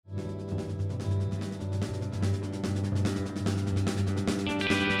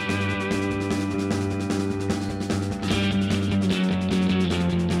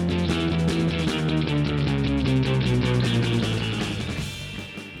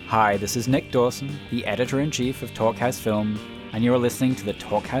Hi, this is Nick Dawson, the editor-in-chief of Talkhouse Film, and you're listening to the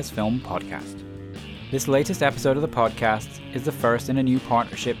Talkhouse Film podcast. This latest episode of the podcast is the first in a new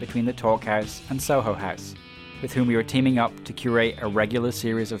partnership between the Talkhouse and Soho House, with whom we are teaming up to curate a regular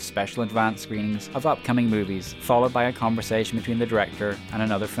series of special advance screenings of upcoming movies, followed by a conversation between the director and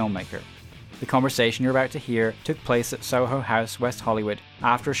another filmmaker. The conversation you're about to hear took place at Soho House, West Hollywood,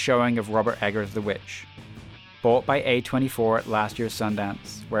 after a showing of Robert Eggers' The Witch. Bought by A24 at last year's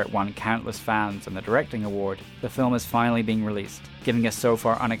Sundance, where it won countless fans and the Directing Award, the film is finally being released, giving us so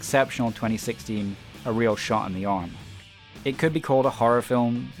far unexceptional 2016 a real shot in the arm. It could be called a horror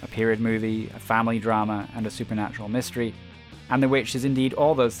film, a period movie, a family drama, and a supernatural mystery, and The Witch is indeed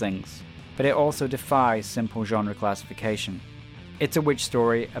all those things, but it also defies simple genre classification. It's a witch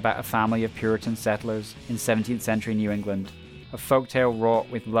story about a family of Puritan settlers in 17th century New England, a folktale wrought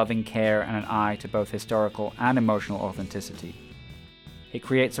with loving care and an eye to both historical and emotional authenticity. It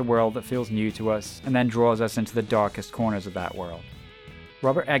creates a world that feels new to us and then draws us into the darkest corners of that world.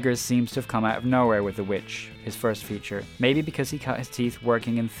 Robert Eggers seems to have come out of nowhere with The Witch, his first feature, maybe because he cut his teeth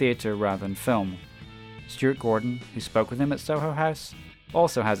working in theatre rather than film. Stuart Gordon, who spoke with him at Soho House,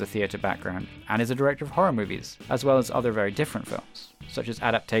 also has a theatre background and is a director of horror movies, as well as other very different films, such as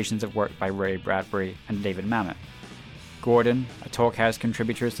adaptations of work by Ray Bradbury and David Mamet. Gordon, a Talkhouse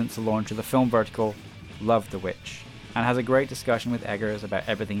contributor since the launch of the film vertical, loved The Witch, and has a great discussion with Eggers about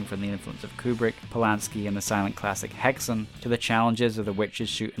everything from the influence of Kubrick, Polanski and the silent classic Hexen, to the challenges of the witches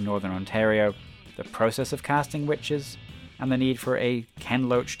shoot in Northern Ontario, the process of casting witches, and the need for a Ken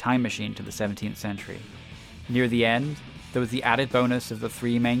Loach time machine to the 17th century. Near the end, there was the added bonus of the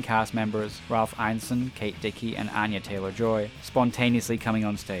three main cast members, Ralph Ineson, Kate Dickie and Anya Taylor-Joy, spontaneously coming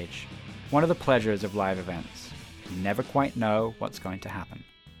on stage. One of the pleasures of live events. You never quite know what's going to happen.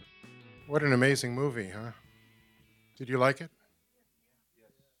 What an amazing movie, huh? Did you like it?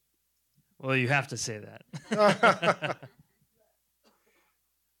 Well, you have to say that.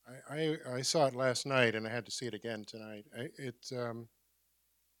 I saw it last night, and I had to see it again tonight. It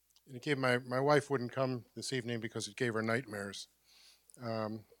gave my wife wouldn't come this evening because it gave her nightmares.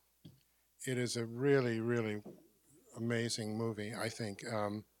 It is a really, really amazing movie, I think.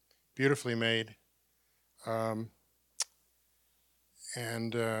 Beautifully made.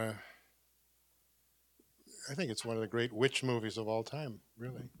 And I think it's one of the great witch movies of all time,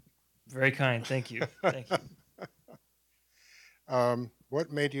 really. Very kind. Thank you. Thank you.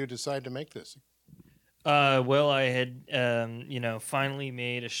 What made you decide to make this? Well, I had, finally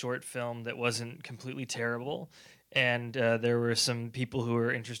made a short film that wasn't completely terrible. And there were some people who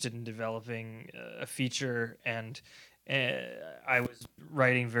were interested in developing a feature, and I was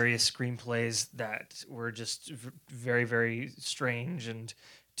writing various screenplays that were just very, very strange and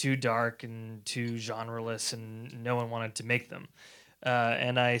too dark and too genreless, and no one wanted to make them.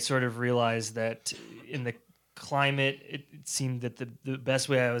 And I sort of realized that in the climate, it seemed that the best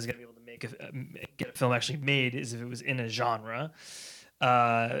way I was going to be able to get a film actually made is if it was in a genre.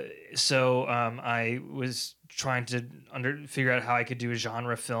 So I was trying to figure out how I could do a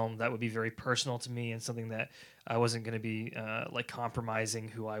genre film that would be very personal to me and something that I wasn't going to be compromising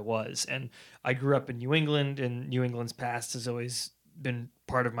who I was. And I grew up in New England, and New England's past has always been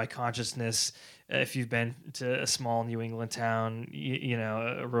part of my consciousness. If you've been to a small New England town,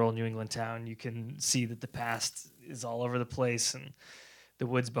 a rural New England town, you can see that the past is all over the place, and the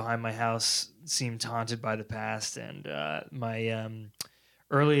woods behind my house seemed haunted by the past. And my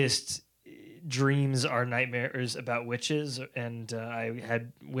earliest dreams are nightmares about witches, and I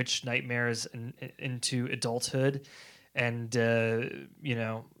had witch nightmares into adulthood, and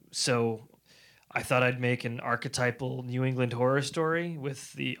so I thought I'd make an archetypal New England horror story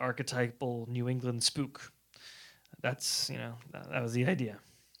with the archetypal New England spook. That's that was the idea.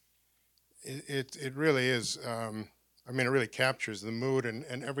 It really is. It really captures the mood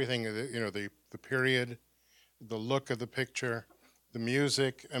and everything. The period, the look of the picture, the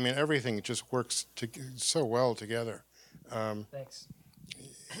music. Everything just works so well together. Thanks.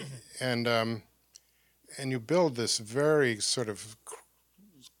 And you build this very sort of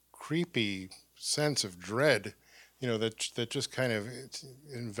creepy sense of dread, that just kind of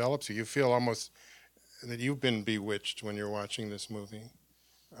envelops you. You feel almost that you've been bewitched when you're watching this movie.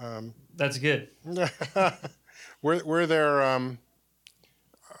 That's good. Were there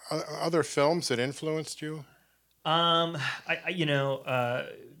other films that influenced you?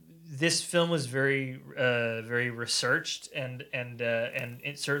 This film was very, very researched, and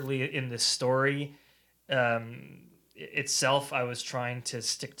it certainly in the story itself, I was trying to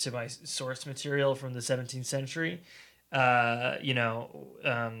stick to my source material from the 17th century.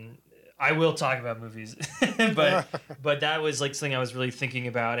 I will talk about movies, but that was like something I was really thinking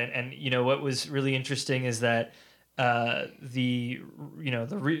about, and you know what was really interesting is that the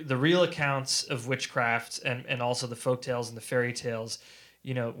the real accounts of witchcraft and also the folk tales and the fairy tales,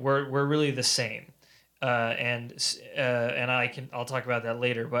 you know, were really the same, and I'll talk about that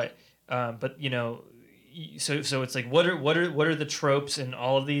later, but you know, so it's like what are the tropes in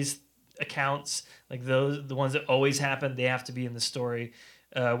all of these accounts, like the ones that always happen, they have to be in the story.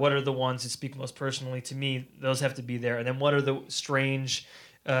 What are the ones that speak most personally to me? Those have to be there. And then what are the strange,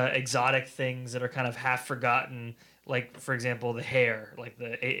 exotic things that are kind of half forgotten? Like, for example, the hare, like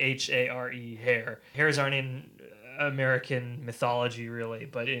the Hare hare. Hares aren't in American mythology really,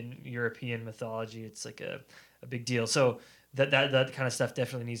 but in European mythology, it's like a big deal. So that kind of stuff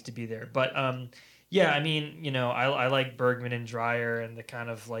definitely needs to be there. But yeah, I mean, you know, I like Bergman and Dreyer and the kind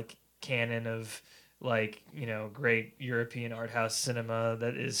of like canon of like, you know, great European art house cinema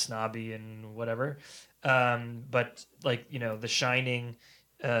that is snobby and whatever. But like, you know, The Shining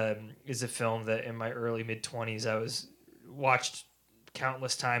is a film that in my early mid 20s I was watched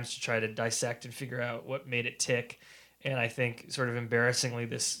countless times to try to dissect and figure out what made it tick. And I think, sort of embarrassingly,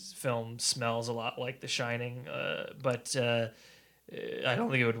 this film smells a lot like The Shining, but I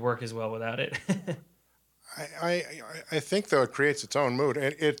don't think it would work as well without it. I think though it creates its own mood.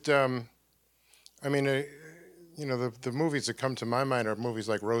 I mean, you know, the movies that come to my mind are movies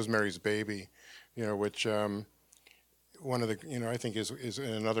like Rosemary's Baby, you know, which one of the, you know, I think is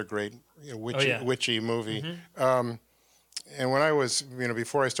another great, you know, witchy movie. Mm-hmm. And when I was, you know,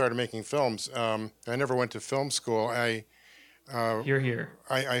 before I started making films, I never went to film school. Here.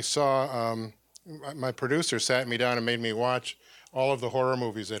 I saw my producer sat me down and made me watch all of the horror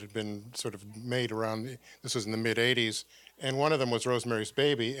movies that had been sort of made around. This was in the mid '80s, and one of them was Rosemary's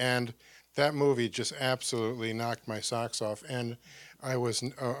Baby, and that movie just absolutely knocked my socks off. And I was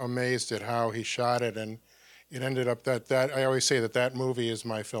amazed at how he shot it, and it ended up that I always say that movie is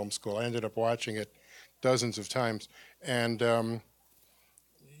my film school. I ended up watching it dozens of times, and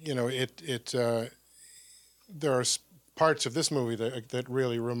you know, there are parts of this movie that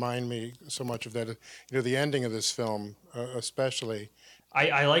really remind me so much of that. You know, the ending of this film, especially.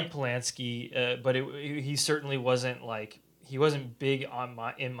 I like Polanski, but he certainly wasn't like, he wasn't big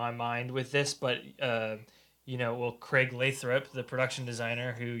in my mind with this. But you know, well, Craig Lathrop, the production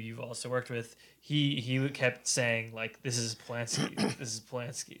designer who you've also worked with, he kept saying like, this is Polanski, this is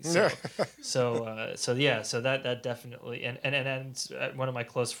Polanski. So yeah, so that definitely, and one of my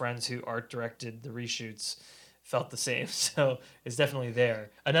close friends who art directed the reshoots felt the same. So it's definitely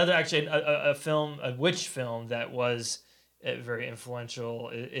there. Another, actually, a witch film that was very influential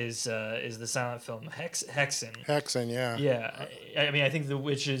is the silent film Hexen. Hexen, yeah. Yeah, I mean, I think the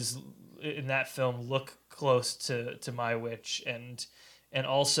witches in that film look close to my witch, and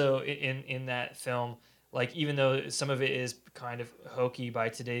also in that film, like, even though some of it is kind of hokey by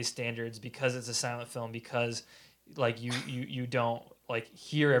today's standards, because it's a silent film, because like you don't like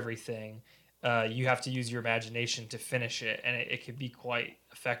hear everything. You have to use your imagination to finish it, and it can be quite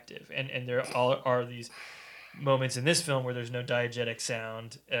effective. And there are these moments in this film where there's no diegetic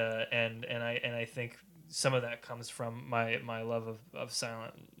sound, and I think some of that comes from my love of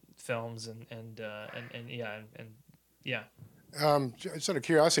silent films, and yeah. Just out of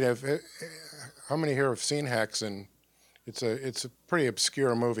curiosity, how many here have seen Hexen? It's a pretty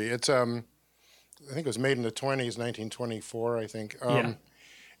obscure movie. It's I think it was made in the 1920s, 1924, I think. Yeah.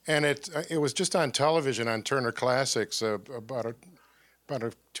 And it was just on television on Turner Classics about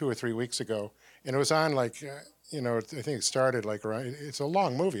 2 or 3 weeks ago, and it was on like you know, I think it started like around. It's a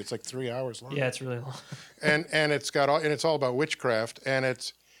long movie. It's like 3 hours long. Yeah, it's really long. and it's all about witchcraft, and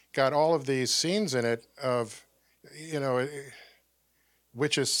it's got all of these scenes in it of, you know,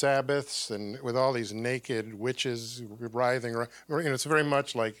 witches' sabbaths, and with all these naked witches writhing around. You know, it's very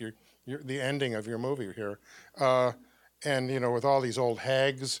much like the ending of your movie here. And, you know, with all these old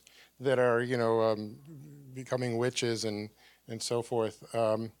hags that are, you know, becoming witches and so forth.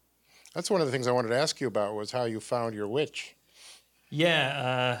 That's one of the things I wanted to ask you about, was how you found your witch.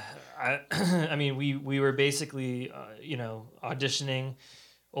 Yeah, I mean, we were basically, you know, auditioning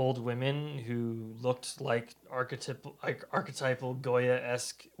old women who looked like archetypal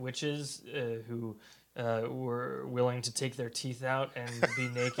Goya-esque witches, who were willing to take their teeth out and be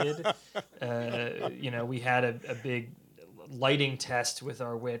naked. You know, we had a big lighting test with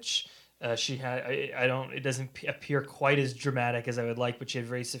our witch. She had, it doesn't appear quite as dramatic as I would like, but she had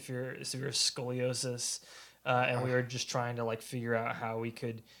very severe scoliosis. And we were just trying to like figure out how we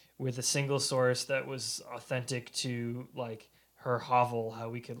could, with a single source that was authentic to like her hovel, how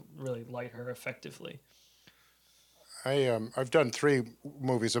we could really light her effectively. I've done 3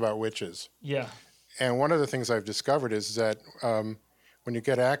 movies about witches, Yeah. and one of the things I've discovered is that when you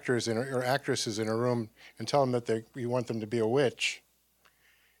get actors or actresses in a room and tell them that you want them to be a witch,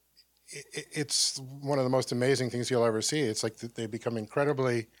 it's one of the most amazing things you'll ever see. It's like they become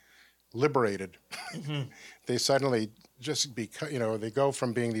incredibly liberated. Mm-hmm. They suddenly just they go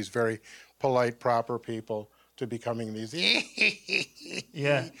from being these very polite, proper people to becoming these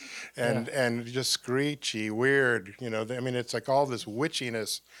Yeah. and just screechy, weird. I mean, it's like all this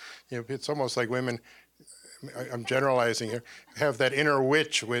witchiness. It's almost like women. I'm generalizing here. Have that inner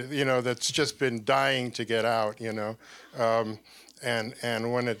witch that's just been dying to get out.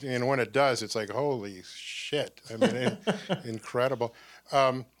 And when it does, it's like holy shit. I mean, incredible.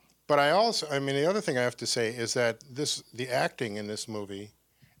 But the other thing I have to say is that the acting in this movie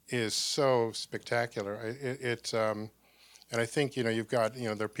is so spectacular. And I think you've got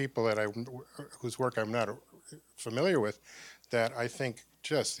there are people whose work I'm not familiar with, that I think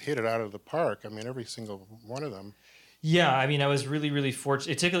just hit it out of the park. I mean, every single one of them. Yeah, I mean, I was really, really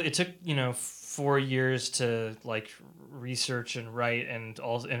fortunate. It took 4 years to research and write and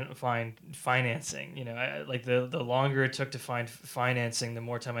find financing. Like the longer it took to find financing, the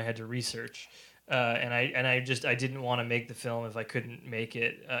more time I had to research. I didn't want to make the film if I couldn't make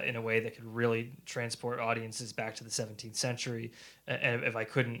it in a way that could really transport audiences back to the 17th century, and if I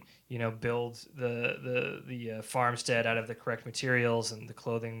couldn't build the farmstead out of the correct materials and the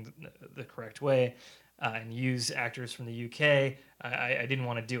clothing the correct way. And use actors from the UK. I didn't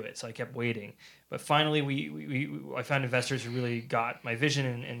want to do it, so I kept waiting. But finally, I found investors who really got my vision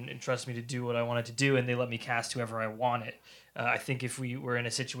and trusted me to do what I wanted to do, and they let me cast whoever I wanted. I think if we were in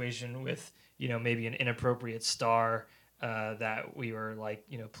a situation with maybe an inappropriate star that we were like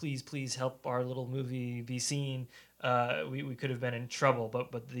please help our little movie be seen, we could have been in trouble.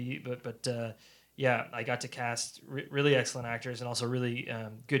 Yeah, I got to cast really excellent actors and also really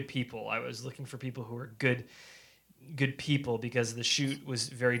good people. I was looking for people who were good people because the shoot was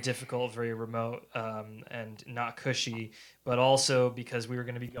very difficult, very remote, and not cushy. But also because we were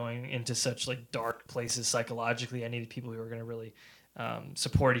going to be going into such dark places psychologically, I needed people who were going to really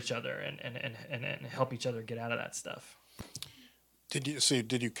support each other and help each other get out of that stuff. Did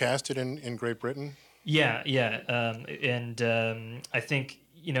you cast it in Great Britain? Yeah. I think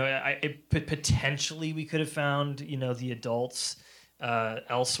potentially we could have found the adults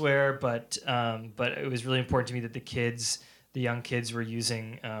elsewhere, but it was really important to me that the young kids were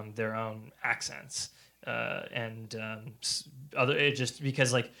using their own accents just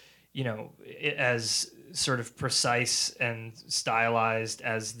because as sort of precise and stylized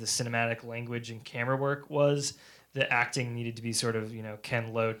as the cinematic language and camera work was, the acting needed to be sort of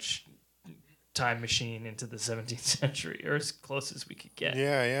Ken Loach time machine into the 17th century, or as close as we could get.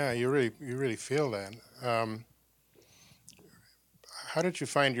 Yeah, you really feel that. How did you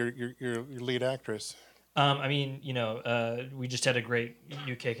find your lead actress? We just had a great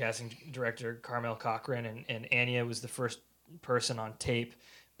UK casting director, Carmel Cochran, and Anya was the first person on tape,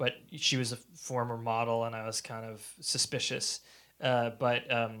 but she was a former model, and I was kind of suspicious. When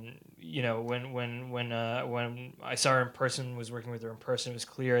I saw her in person, was working with her in person, it was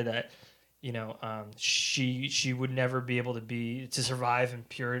clear that she would never be able to survive in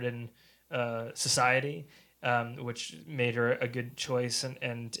Puritan society, which made her a good choice,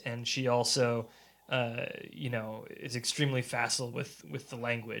 and she also is extremely facile with the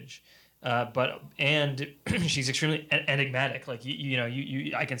language, and she's extremely enigmatic.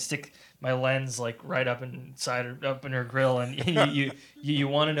 I can stick my lens right up in her grill, and you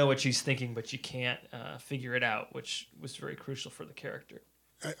want to know what she's thinking, but you can't figure it out, which was very crucial for the character.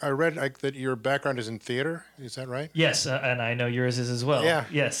 I read that your background is in theater. Is that right? Yes, and I know yours is as well. Yeah.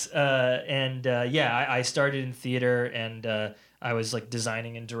 Yes, I started in theater, and I was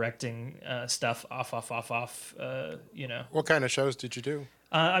designing and directing stuff off. What kind of shows did you do?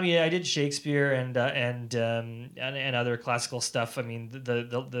 I did Shakespeare and other classical stuff. I mean,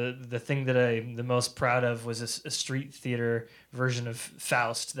 the thing that I'm the most proud of was a street theater version of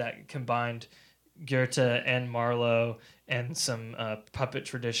Faust that combined Goethe and Marlowe and some puppet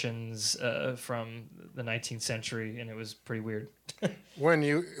traditions from the 19th century, and it was pretty weird. When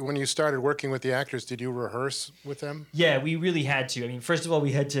you started working with the actors, did you rehearse with them? Yeah, we really had to. I mean, first of all,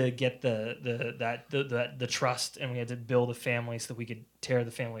 we had to get the trust, and we had to build a family so that we could tear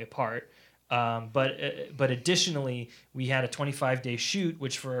the family apart. But additionally, we had a 25-day shoot,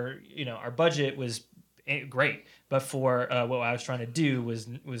 which for our budget was great. But for what I was trying to do was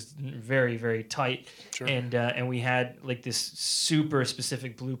very, very tight. Sure. And we had like this super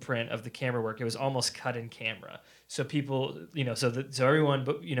specific blueprint of the camera work. It was almost cut in camera. So people, so everyone,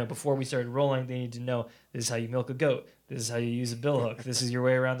 but before we started rolling, they need to know this is how you milk a goat. This is how you use a bill hook. This is your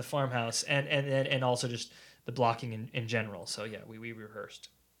way around the farmhouse, and also just the blocking in general. So yeah, we rehearsed.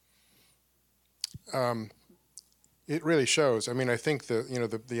 It really shows. I mean, I think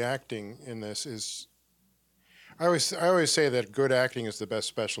the acting in this is. I always say that good acting is the best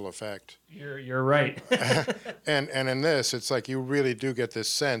special effect. You're right. and in this, it's like you really do get this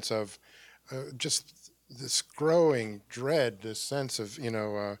sense of just this growing dread, this sense of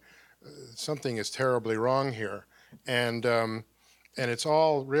something is terribly wrong here, and it's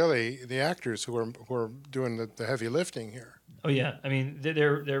all really the actors who are doing the heavy lifting here. Oh yeah, I mean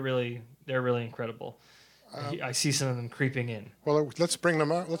they're really incredible. I see some of them creeping in. Well, let's bring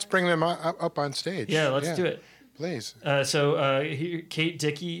them up. Let's bring them up on stage. Yeah, let's do it. Please. So Kate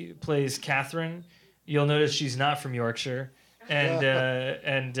Dickey plays Catherine. You'll notice she's not from Yorkshire,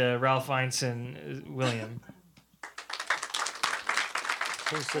 and Ralph Ineson William.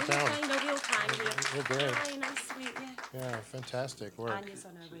 Please sit down. You're great. Hi, nice to meet you. Yeah, fantastic work. Anya's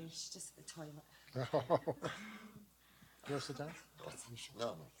on her way. She's just at the toilet. You want to sit down?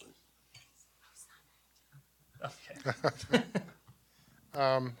 No, please. Okay.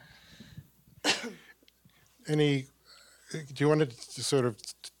 Do you want to sort of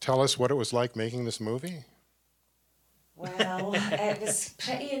tell us what it was like making this movie? Well, it was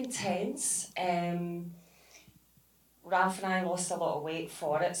pretty intense. Ralph and I lost a lot of weight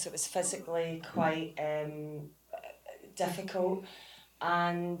for it, so it was physically quite difficult.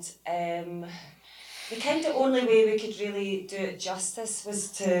 And the kind of only way we could really do it justice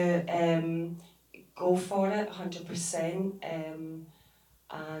was to go for it 100%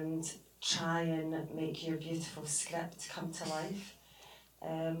 and try and make your beautiful script come to life.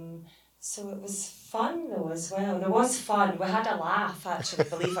 So it was fun though as well. There was fun. We had a laugh actually,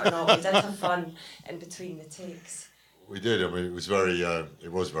 believe it or not. We did have fun in between the takes. We did. I mean, it was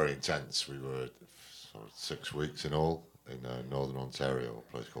very intense. We were sort of 6 weeks in all in northern Ontario,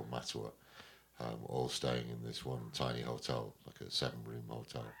 a place called Mattawa, all staying in this one tiny hotel, like a 7-room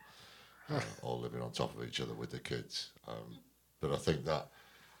hotel, all living on top of each other with their kids. But I think that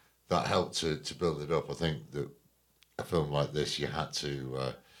helped to build it up. I think that a film like this, you had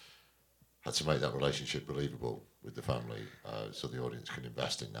to make that relationship believable with the family, so the audience can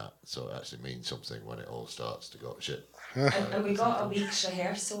invest in that. So it actually means something when it all starts to go to shit. And we got a week's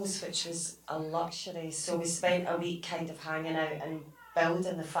rehearsals, which was a luxury. So we spent a week kind of hanging out and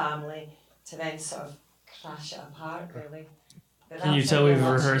building the family to then sort of crash it apart, really. But Can you tell we've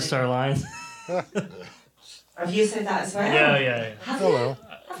rehearsed our lines? Have you said that as well? Yeah. Hello.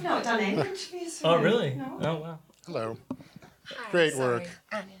 I've not done any interviews. Oh, really? No. Oh, wow. Hello. Hi, Great sorry. work.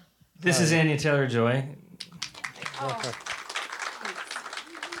 Anya. This is Anya Taylor-Joy. Oh.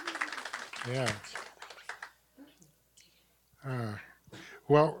 Yeah.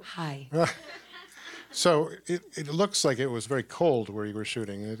 Well, Hi. so it looks like it was very cold where you were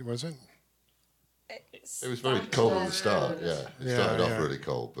shooting, was it? It was very cold at the start, yeah. It started off yeah. really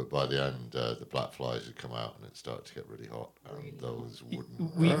cold, but by the end, the black flies had come out and it started to get really hot. And those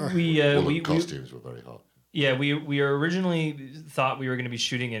woolen costumes were very hot. Yeah, we originally thought we were going to be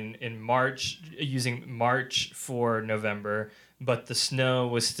shooting in March, using March for November, but the snow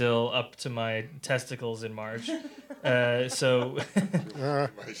was still up to my testicles in March. Hi. And so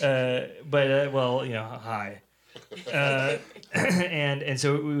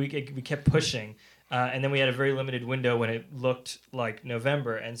we kept pushing, and then we had a very limited window when it looked like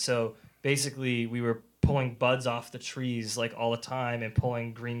November, and so basically we were pulling buds off the trees like all the time and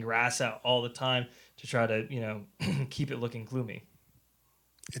pulling green grass out all the time to try to, keep it looking gloomy.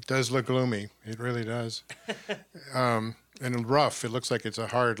 It does look gloomy. It really does. And rough. It looks like it's a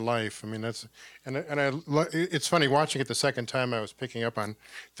hard life. I mean, it's funny watching it the second time. I was picking up on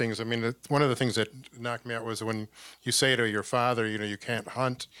things. I mean, one of the things that knocked me out was when you say to your father, you can't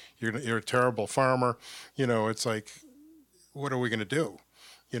hunt. You're a terrible farmer. It's like, what are we going to do?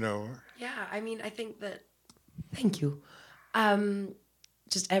 Yeah, I mean, I think that. Thank you.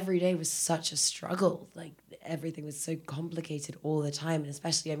 Just every day was such a struggle. Like everything was so complicated all the time, and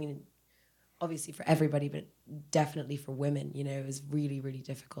especially, I mean, obviously for everybody, but definitely for women, it was really, really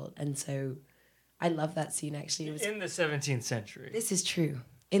difficult. And so, I love that scene. Actually, it was in the 17th century. This is true.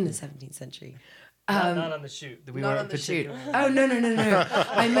 In the 17th century. Not on the shoot. Not on the shoot. Oh no!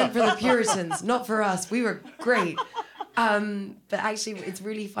 I meant for the Puritans, not for us. We were great. But actually, it's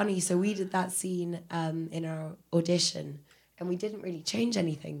really funny. So we did that scene in our audition, and we didn't really change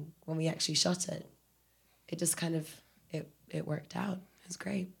anything when we actually shot it. it just kind of it worked out. It was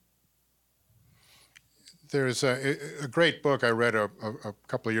great. There's a great book I read a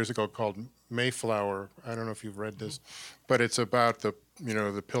couple of years ago called Mayflower. I don't know if you've read this, but it's about the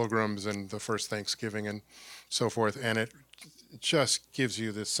Pilgrims and the first Thanksgiving and so forth, and it just gives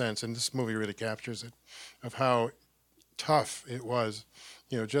you this sense, and this movie really captures it, of how tough it was,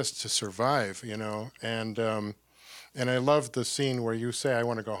 just to survive, and I love the scene where you say, "I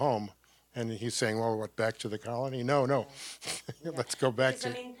want to go home," and he's saying, "Well, what, back to the colony?" No, let's go back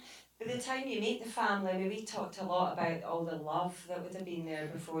because, to. By the time you meet the family, we talked a lot about all the love that would have been there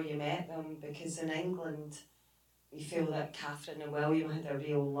before you met them, because in England, we feel that Catherine and William had a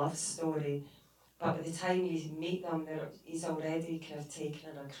real love story. But by the time you meet them, he's already kind of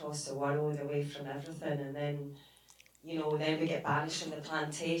taken her across the world, away from everything, and then, then we get banished from the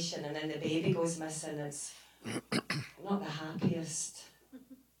plantation, and then the baby goes missing. It's not the happiest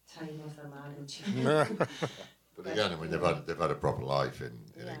time of their marriage. But again, I mean, they've had a proper life in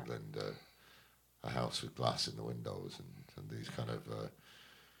England, a house with glass in the windows and these kind of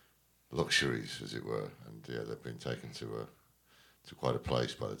luxuries, as it were. And they've been taken to quite a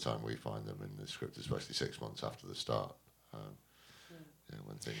place by the time we find them in the script, especially 6 months after the start,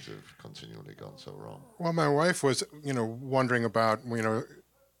 when things have continually gone so wrong. Well, my wife was, wondering about, we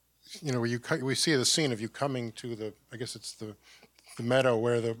see the scene of you coming to I guess it's the meadow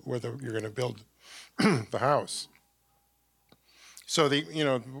where you're going to build the house. So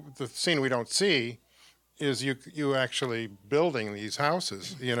the scene we don't see is you actually building these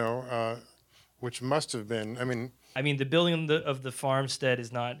houses, which must have been, I mean, the building of the farmstead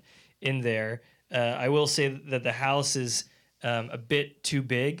is not in there. I will say that the house is a bit too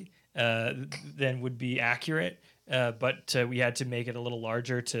big than would be accurate, but we had to make it a little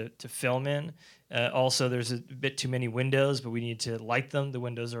larger to film in. Also, there's a bit too many windows, but we need to light them. The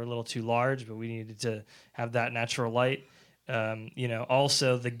windows are a little too large, but we needed to have that natural light.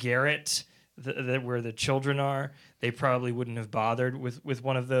 Also the garret where the children are, they probably wouldn't have bothered with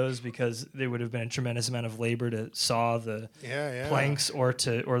one of those because there would have been a tremendous amount of labor to saw the planks or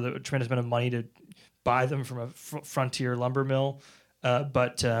the tremendous amount of money to buy them from a frontier lumber mill.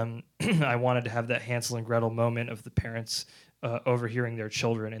 But I wanted to have that Hansel and Gretel moment of the parents overhearing their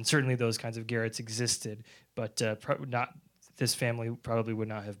children, and certainly those kinds of garrets existed, but not this family probably would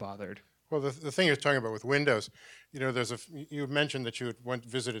not have bothered. Well, the thing you're talking about with windows, you mentioned that you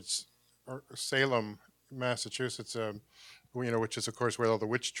visited Salem, Massachusetts, which is of course where all the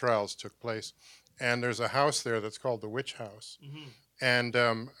witch trials took place, and there's a house there that's called the Witch House, and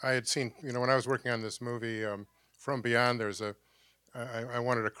I had seen, when I was working on this movie, From Beyond, I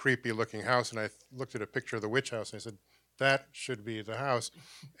wanted a creepy looking house, and I looked at a picture of the Witch House, and I said, that should be the house,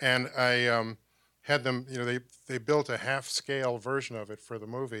 and I had them, they built a half-scale version of it for the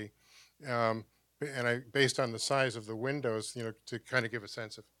movie. And I, based on the size of the windows, to kind of give a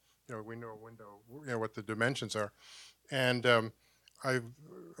sense of, window, what the dimensions are. And a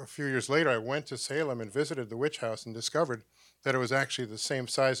few years later, I went to Salem and visited the Witch House and discovered that it was actually the same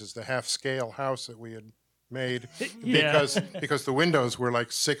size as the half-scale house that we had made, because the windows were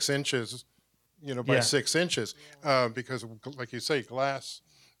like 6 inches, by 6 inches, because, like you say, glass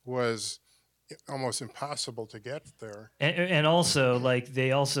was almost impossible to get there. And also,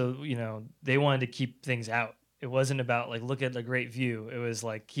 they wanted to keep things out. It wasn't about look at the great view. It was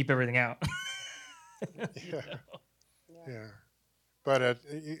keep everything out. Yeah. But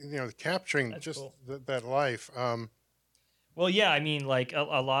capturing That's just cool. that life. Well, yeah, I mean,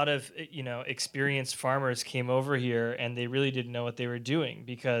 a lot of experienced farmers came over here, and they really didn't know what they were doing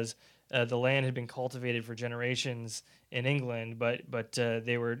because the land had been cultivated for generations in England, but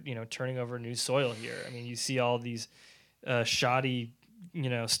they were turning over new soil here. I mean, you see all these shoddy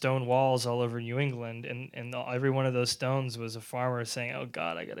stone walls all over New England, and every one of those stones was a farmer saying, "Oh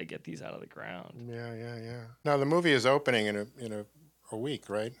God, I got to get these out of the ground." Yeah. Now the movie is opening in a week,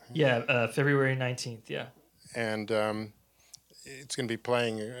 right? Yeah, February 19th. Yeah, and it's going to be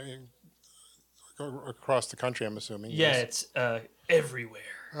playing across the country, I'm assuming. Yeah, it's everywhere.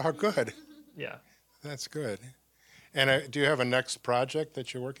 Oh, good. Yeah. That's good. And do you have a next project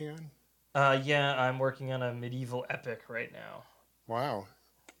that you're working on? Yeah, I'm working on a medieval epic right now. Wow.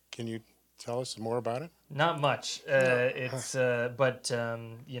 Can you tell us more about it? Not much. It's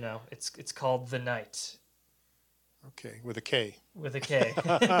it's called The Night. Okay, with a K. With a K.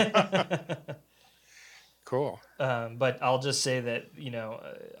 Cool. But I'll just say that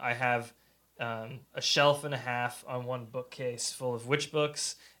I have a shelf and a half on one bookcase full of witch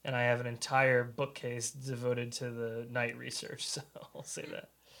books, and I have an entire bookcase devoted to the night research. So I'll say that.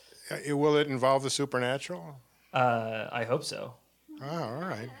 Will it involve the supernatural? I hope so. Oh, all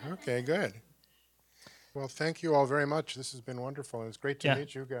right. Okay, good. Well, thank you all very much. This has been wonderful. It's great to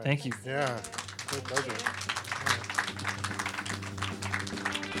meet you guys. Thank you. Yeah, great pleasure.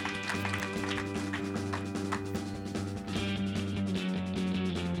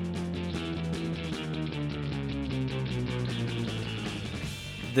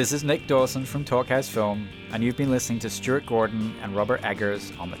 This is Nick Dawson from Talkhouse Film, and you've been listening to Stuart Gordon and Robert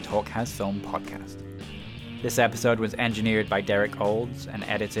Eggers on the Talkhouse Film podcast. This episode was engineered by Derek Olds and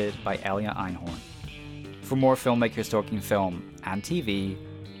edited by Elia Einhorn. For more filmmakers talking film and TV,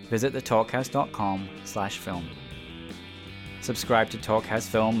 visit thetalkhouse.com/film. Subscribe to Talkhouse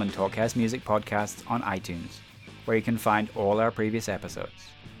Film and Talkhouse Music podcasts on iTunes, where you can find all our previous episodes.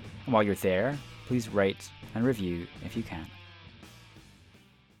 And while you're there, please rate and review if you can.